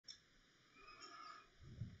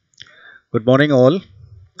Good morning, all.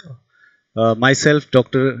 Myself,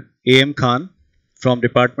 Dr. A.M. Khan from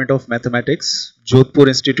Department of Mathematics, Jodhpur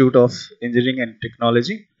Institute of Engineering and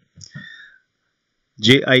Technology,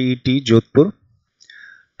 JIET, Jodhpur.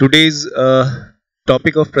 Today's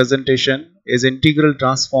topic of presentation is integral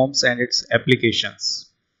transforms and its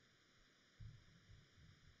applications.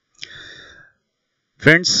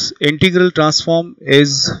 Friends, integral transform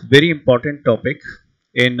is very important topic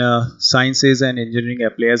in sciences and engineering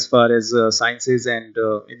as far as sciences and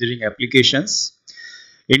engineering applications.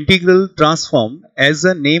 Integral transform, as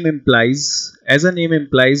a name implies,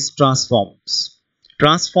 transforms,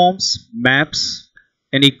 maps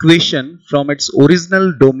an equation from its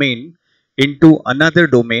original domain into another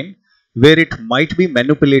domain where it might be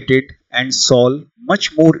manipulated and solved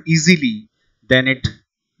much more easily than it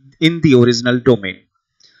in the original domain.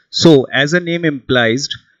 So, as a name implies,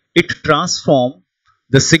 it transforms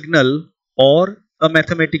the signal or a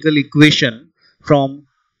mathematical equation from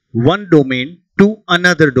one domain to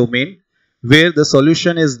another domain, where the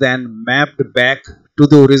solution is then mapped back to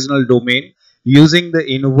the original domain using the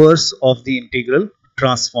inverse of the integral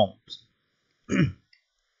transforms.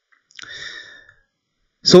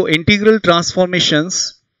 So, integral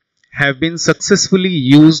transformations have been successfully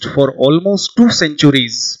used for almost 2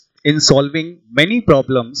 centuries in solving many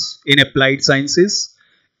problems in applied sciences,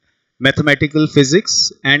 mathematical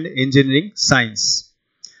physics, and engineering science.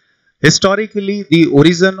 Historically, the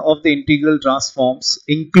origin of the integral transforms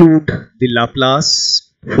include the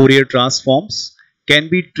Laplace Fourier transforms, can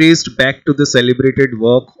be traced back to the celebrated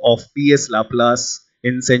work of P.S. Laplace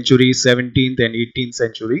in century 17th and 18th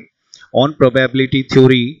century on probability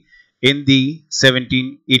theory in the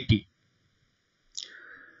 1780.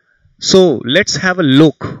 So let's have a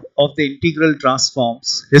look of the integral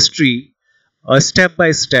transforms history step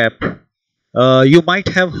by step. You might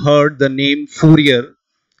have heard the name Fourier.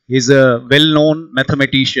 He is a well-known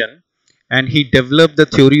mathematician and he developed the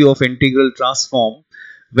theory of integral transform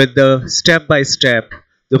with the step by step.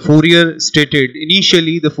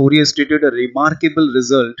 Initially the Fourier stated a remarkable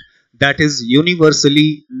result that is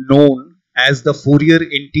universally known as the Fourier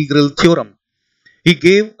integral theorem. He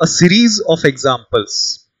gave a series of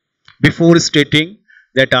examples before stating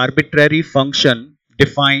that arbitrary function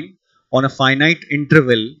defined on a finite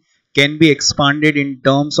interval can be expanded in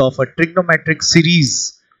terms of a trigonometric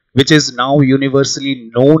series, which is now universally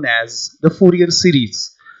known as the Fourier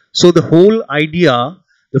series. So the whole idea,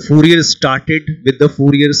 the Fourier started with the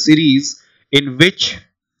Fourier series, in which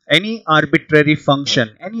any arbitrary function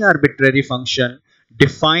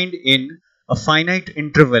defined in a finite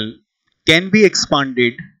interval can be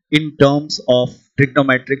expanded in terms of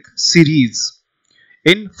trigonometric series.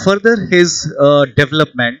 In further his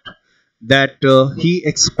development, that he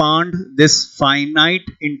expand this finite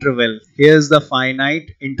interval, here's the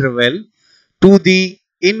finite interval, to the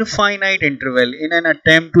infinite interval in an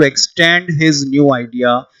attempt to extend his new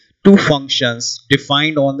idea to functions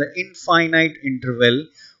defined on the infinite interval.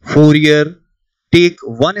 Fourier take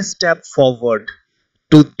one step forward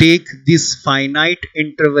to take this finite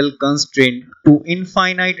interval constraint to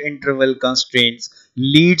infinite interval constraints,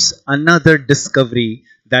 leads another discovery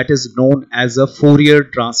that is known as a Fourier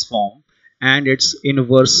transform and its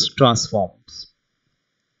inverse transforms.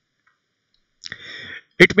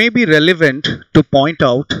 It may be relevant to point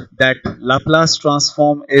out that Laplace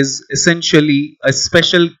transform is essentially a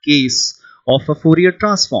special case of a Fourier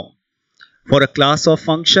transform for a class of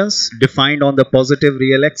functions defined on the positive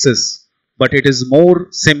real axis, but it is more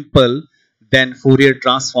simple than Fourier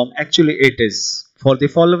transform. Actually, it is for the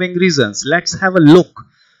following reasons. Let's have a look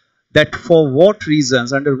that for what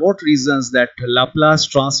reasons, under what reasons that Laplace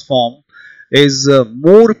transform is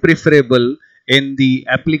more preferable in the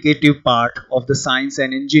applicative part of the science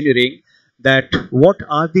and engineering, that what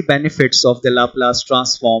are the benefits of the Laplace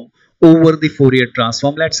transform over the Fourier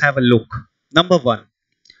transform. Let's have a look. Number one,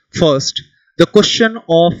 first, the question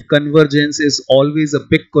of convergence is always a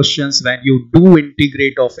big question when you do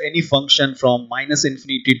integrate of any function from minus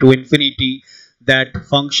infinity to infinity, that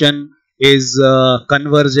function is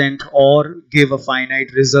convergent or give a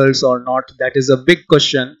finite results or not. That is a big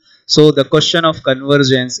question. So the question of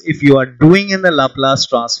convergence, if you are doing in the Laplace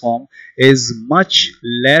transform, is much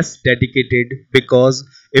less dedicated, because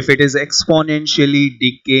if it is exponentially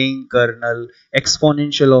decaying kernel,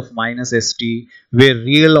 exponential of minus st, where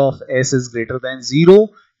real of s is greater than 0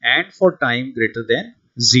 and for time greater than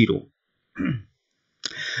 0.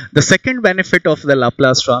 The second benefit of the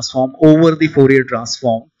Laplace transform over the Fourier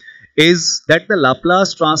transform is that the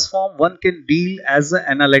Laplace transform one can deal as an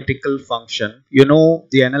analytical function. You know,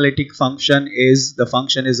 the analytic function is, the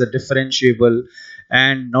function is a differentiable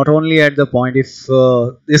And not only at the point, if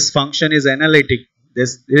this function is analytic,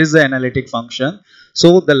 this is an analytic function,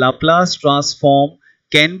 so the Laplace transform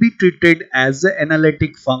can be treated as an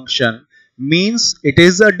analytic function, means it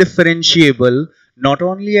is a differentiable not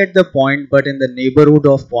only at the point but in the neighborhood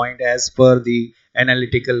of point as per the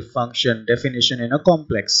analytical function definition in a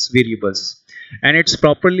complex variables, and it's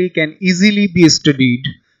properly can easily be studied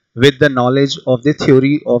with the knowledge of the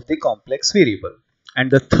theory of the complex variable. And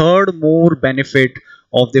the third more benefit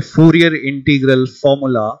of the Fourier integral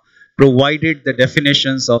formula provided the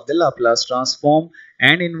definitions of the Laplace transform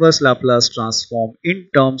and inverse Laplace transform in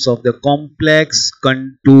terms of the complex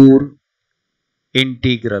contour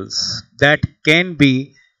integrals that can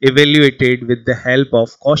be evaluated with the help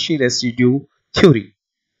of Cauchy residue theory.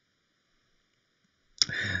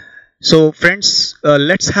 So friends,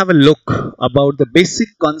 let's have a look about the basic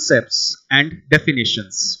concepts and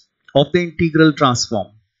definitions of the integral transform.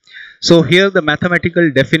 So here the mathematical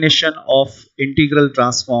definition of integral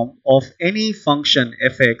transform of any function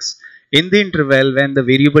fx in the interval when the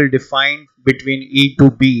variable defined between a to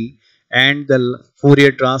b, and the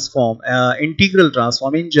Fourier transform, integral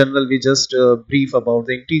transform in general, we just brief about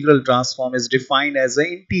the integral transform is defined as the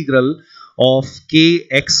integral of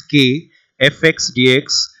kxk fx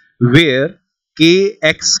dx, where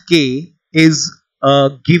kxk is a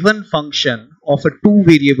given function of a two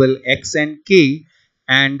variable x and k,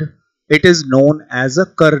 and it is known as a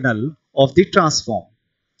kernel of the transform,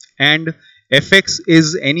 and fx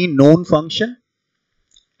is any known function,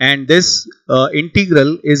 and this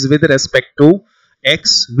integral is with respect to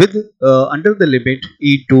x with under the limit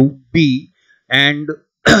e to b, and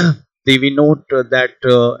we note that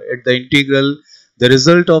at the integral, the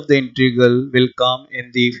result of the integral will come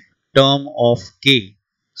in the term of k.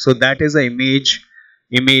 So that is a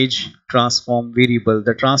image transform variable.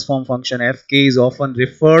 The transform function fk is often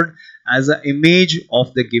referred as an image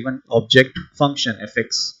of the given object function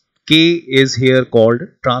fx. K is here called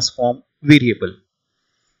transform variable.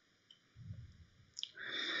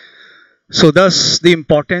 So thus the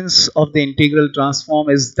importance of the integral transform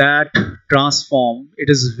is that transform, it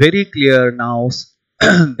is very clear now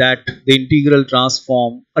that the integral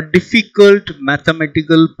transform a difficult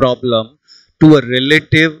mathematical problem to a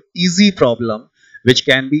relative easy problem which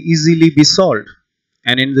can be easily be solved.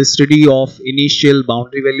 And in the study of initial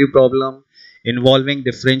boundary value problem involving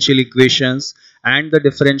differential equations and the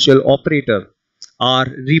differential operator are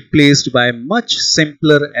replaced by much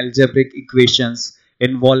simpler algebraic equations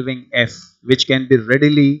involving f, which can be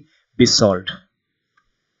readily be solved.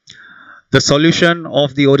 The solution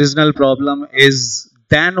of the original problem is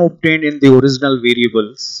then obtained in the original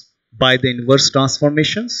variables by the inverse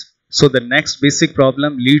transformations. So the next basic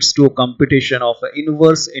problem leads to a computation of an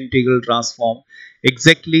inverse integral transform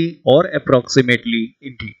exactly or approximately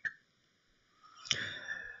indeed.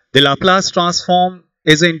 The Laplace transform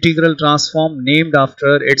is an integral transform named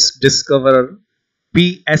after its discoverer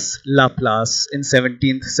P.S. Laplace in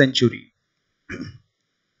 17th century.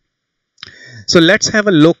 So let's have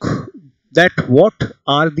a look that what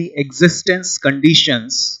are the existence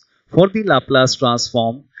conditions for the Laplace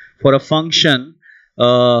transform for a function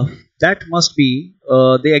that must be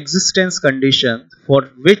the existence condition for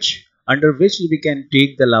which under which we can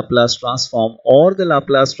take the Laplace transform or the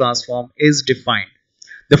Laplace transform is defined.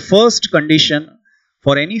 The first condition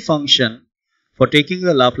for any function for taking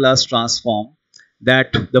the Laplace transform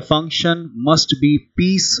that the function must be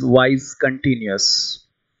piecewise continuous,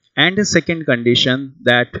 and the second condition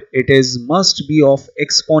that it is must be of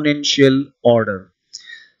exponential order.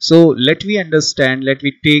 So let me understand, let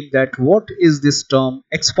me take that what is this term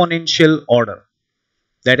exponential order.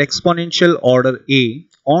 That exponential order a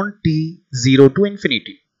on t 0 to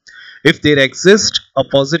infinity. If there exists a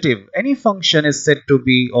positive, any function is said to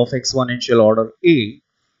be of exponential order a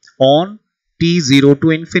on t 0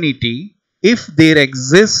 to infinity if there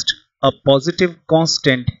exists a positive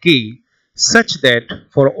constant k such that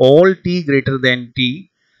for all t greater than t,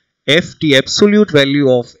 ft absolute value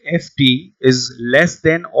of ft is less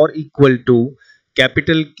than or equal to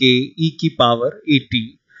capital K e ki power at,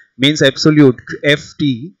 means absolute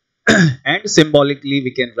ft and symbolically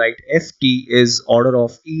we can write ft is order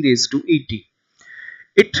of e raised to at.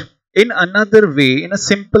 It in another way, in a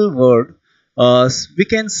simple word, we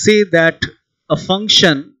can say that a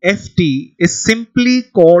function ft is simply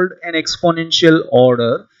called an exponential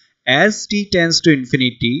order as t tends to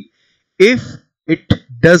infinity if it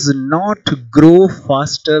does not grow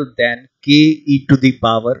faster than k e to the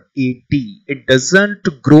power at. It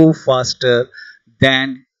doesn't grow faster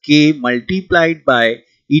than k multiplied by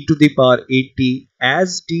e to the power at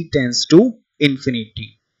as t tends to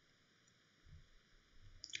infinity.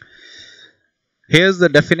 Here's the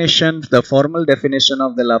definition, the formal definition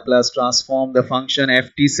of the Laplace transform. The function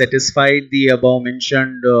ft satisfied the above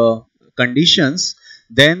mentioned conditions,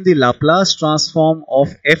 then the Laplace transform of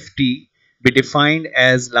ft be defined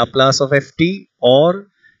as Laplace of ft, or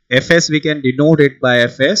fs we can denote it by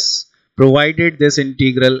fs, provided this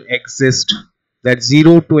integral exists, that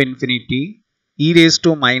 0 to infinity e raised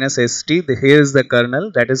to minus st. Here is the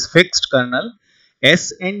kernel, that is fixed kernel.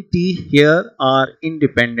 S and t here are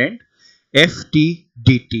independent, ft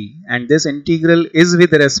dt, and this integral is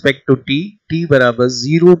with respect to t barabar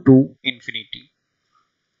 0 to infinity.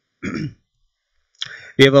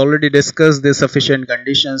 We have already discussed the sufficient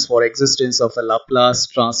conditions for existence of a Laplace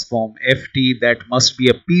transform ft, that must be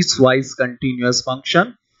a piecewise continuous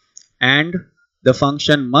function, and the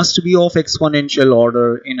function must be of exponential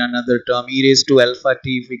order. In another term, e raised to alpha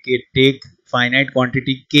t, if we take finite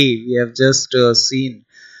quantity k, we have just seen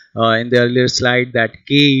in the earlier slide that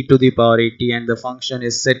k e to the power at, and the function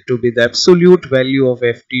is said to be the absolute value of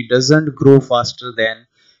ft doesn't grow faster than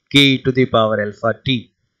k e to the power alpha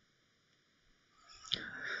t.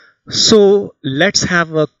 So let's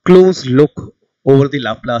have a close look over the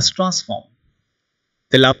Laplace transform.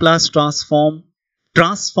 The Laplace transform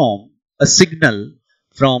a signal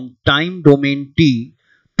from time domain t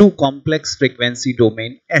to complex frequency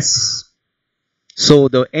domain s. So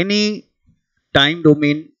any time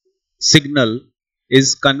domain signal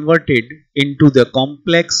is converted into the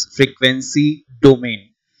complex frequency domain,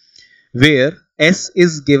 where s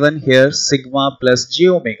is given here sigma plus j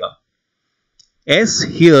omega. S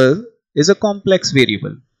here is a complex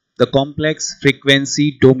variable, the complex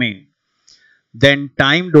frequency domain. Then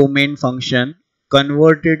time domain function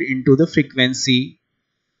converted into the frequency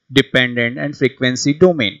dependent and frequency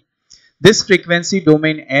domain. This frequency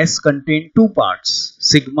domain S contains two parts,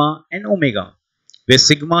 sigma and omega, where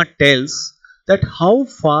sigma tells that how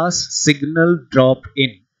fast signal drop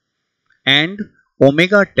in, and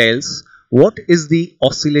omega tells what is the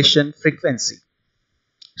oscillation frequency.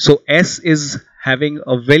 So S is having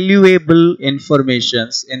a valuable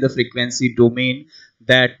informations in the frequency domain,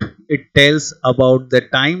 that it tells about the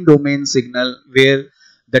time domain signal, where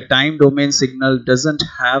the time domain signal doesn't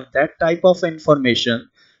have that type of information,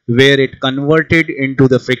 where it converted into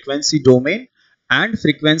the frequency domain, and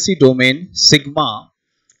frequency domain sigma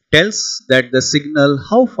tells that the signal,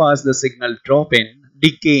 how fast the signal drop in,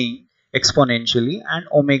 decaying exponentially, and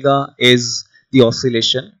omega is the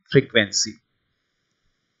oscillation frequency.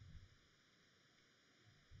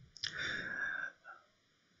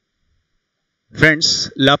 Friends,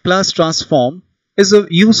 Laplace transform is a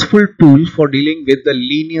useful tool for dealing with the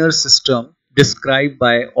linear system described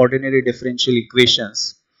by ordinary differential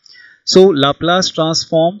equations. So Laplace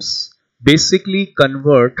transforms basically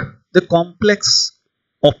convert the complex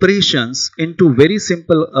operations into very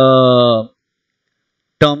simple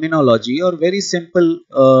terminology, or very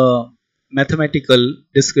simple mathematical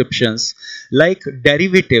descriptions, like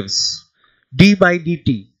derivatives. D by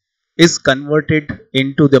dt is converted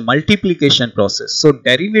into the multiplication process. So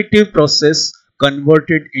derivative process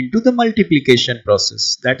converted into the multiplication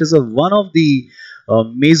process. That is one of the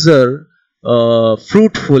major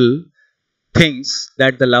fruitful things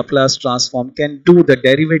that the Laplace transform can do, the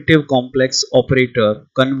derivative complex operator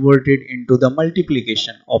converted into the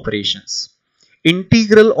multiplication operations.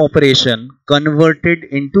 Integral operation converted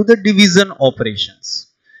into the division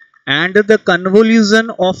operations, and the convolution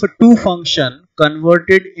of a two function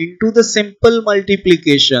converted into the simple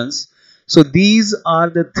multiplications. So these are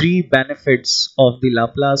the three benefits of the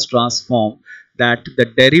Laplace transform, that the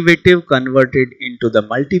derivative converted into the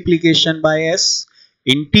multiplication by s,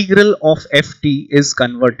 integral of ft is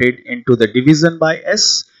converted into the division by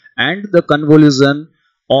s, and the convolution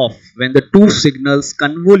of when the two signals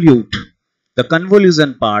convolute, the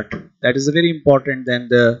convolution part, that is very important than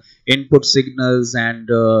the input signals and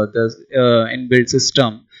the inbuilt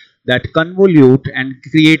system that convolute and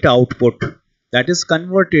create output, that is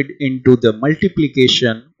converted into the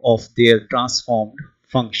multiplication of their transformed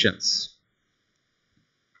functions.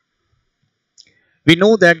 We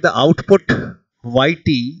know that the output yt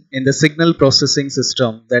in the signal processing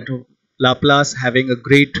system, that Laplace having a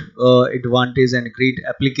great advantage and great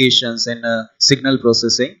applications in signal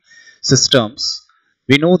processing systems.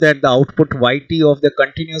 We know that the output yt of the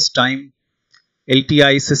continuous time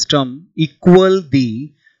LTI system equal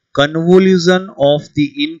the convolution of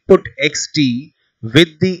the input xt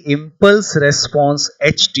with the impulse response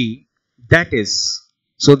ht, that is.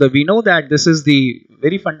 So we know that this is the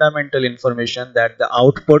very fundamental information, that the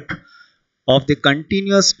output of the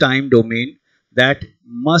continuous time domain, that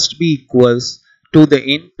must be equals to the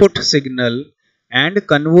input signal and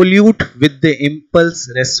convolute with the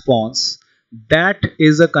impulse response, that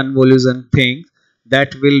is a convolution thing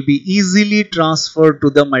that will be easily transferred to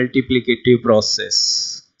the multiplicative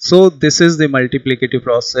process. So this is the multiplicative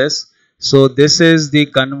process. So this is the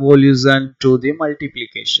convolution to the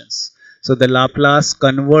multiplications. So the Laplace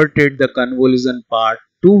converted the convolution part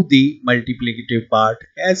to the multiplicative part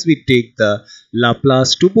as we take the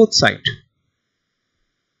Laplace to both sides.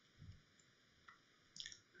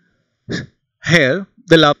 Here,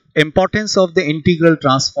 the importance of the integral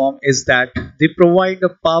transform is that they provide a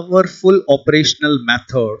powerful operational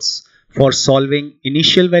methods for solving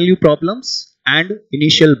initial value problems and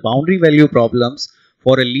initial boundary value problems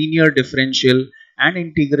for a linear differential and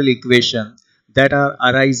integral equation that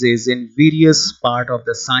arises in various part of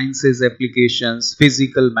the sciences applications,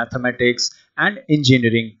 physical, mathematics and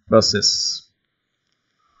engineering process.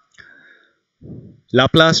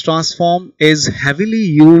 Laplace transform is heavily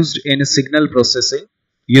used in signal processing.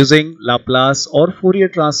 Using Laplace or Fourier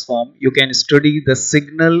transform, you can study the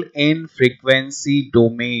signal in frequency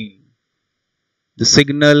domain. The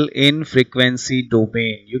signal in frequency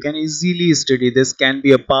domain. You can easily study this, can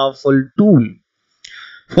be a powerful tool.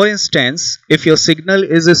 For instance, if your signal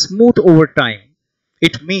is smooth over time,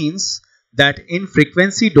 it means that in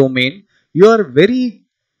frequency domain, you are very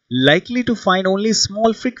likely to find only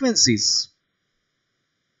small frequencies.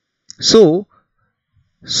 So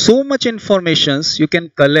much information you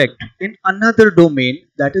can collect in another domain,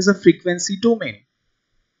 that is a frequency domain.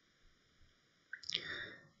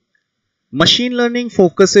 Machine learning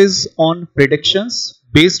focuses on predictions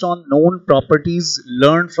based on known properties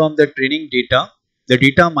learned from the training data, the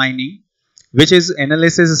data mining, which is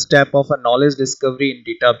analysis step of a knowledge discovery in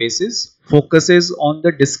databases, focuses on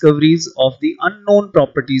the discoveries of the unknown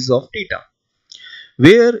properties of data.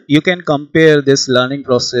 Where you can compare this learning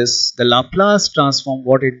process, the Laplace transform,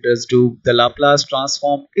 what it does do, the Laplace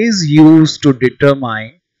transform is used to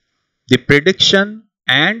determine the prediction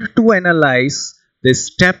and to analyze the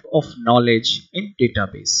step of knowledge in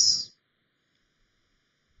database.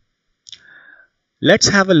 Let's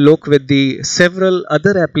have a look with the several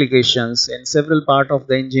other applications in several part of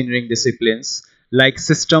the engineering disciplines like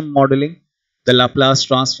system modeling. The Laplace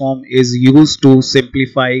transform is used to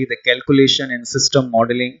simplify the calculation in system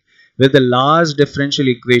modeling where the large differential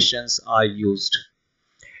equations are used.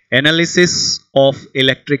 Analysis of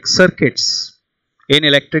electric circuits. In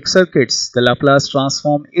electric circuits, the Laplace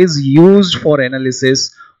transform is used for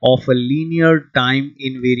analysis of a linear time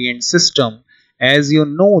invariant system. As you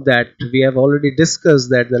know that we have already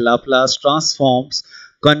discussed that the Laplace transforms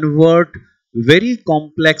convert very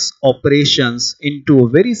complex operations into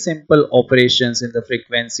very simple operations in the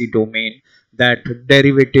frequency domain, that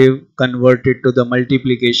derivative converted to the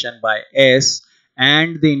multiplication by s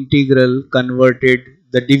and the integral converted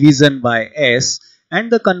the division by s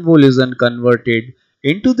and the convolution converted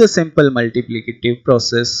into the simple multiplicative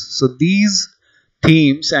process. So these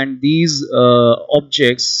themes and these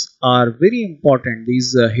objects are very important,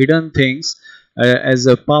 these hidden things as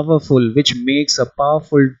a powerful, which makes a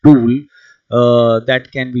powerful tool that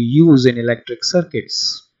can be used in electric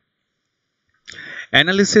circuits.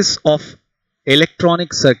 Analysis of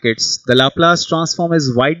electronic circuits. The Laplace transform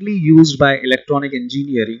is widely used by electronic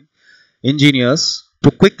engineers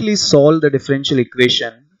to quickly solve the differential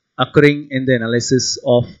equation occurring in the analysis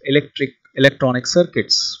of electronic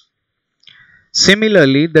circuits.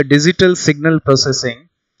 Similarly, the digital signal processing.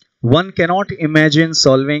 One cannot imagine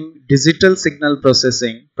solving digital signal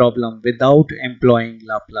processing problem without employing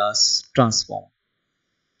Laplace transform.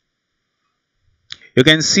 You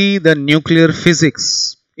can see the nuclear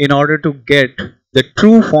physics. In order to get the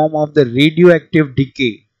true form of the radioactive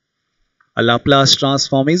decay, a Laplace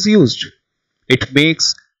transform is used. It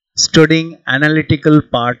makes studying analytical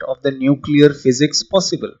part of the nuclear physics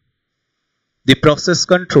possible. The process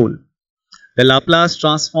control. The Laplace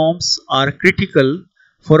transforms are critical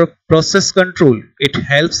for a process control. It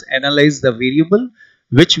helps analyze the variable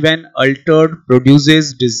which when altered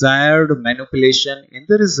produces desired manipulation in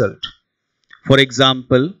the result. For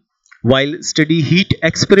example, while study heat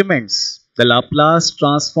experiments, the Laplace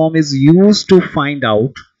transform is used to find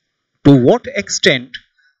out to what extent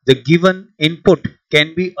the given input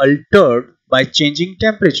can be altered by changing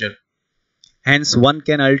temperature. Hence, one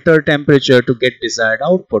can alter temperature to get desired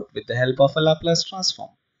output with the help of a Laplace transform.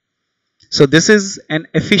 So this is an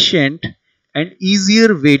efficient and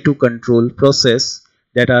easier way to control process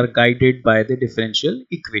that are guided by the differential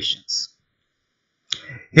equations.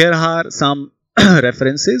 Here are some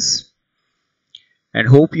references, and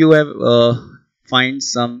hope you have find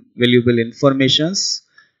some valuable informations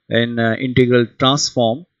in integral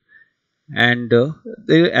transform and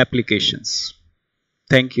their applications.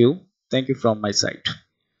 Thank you from my side.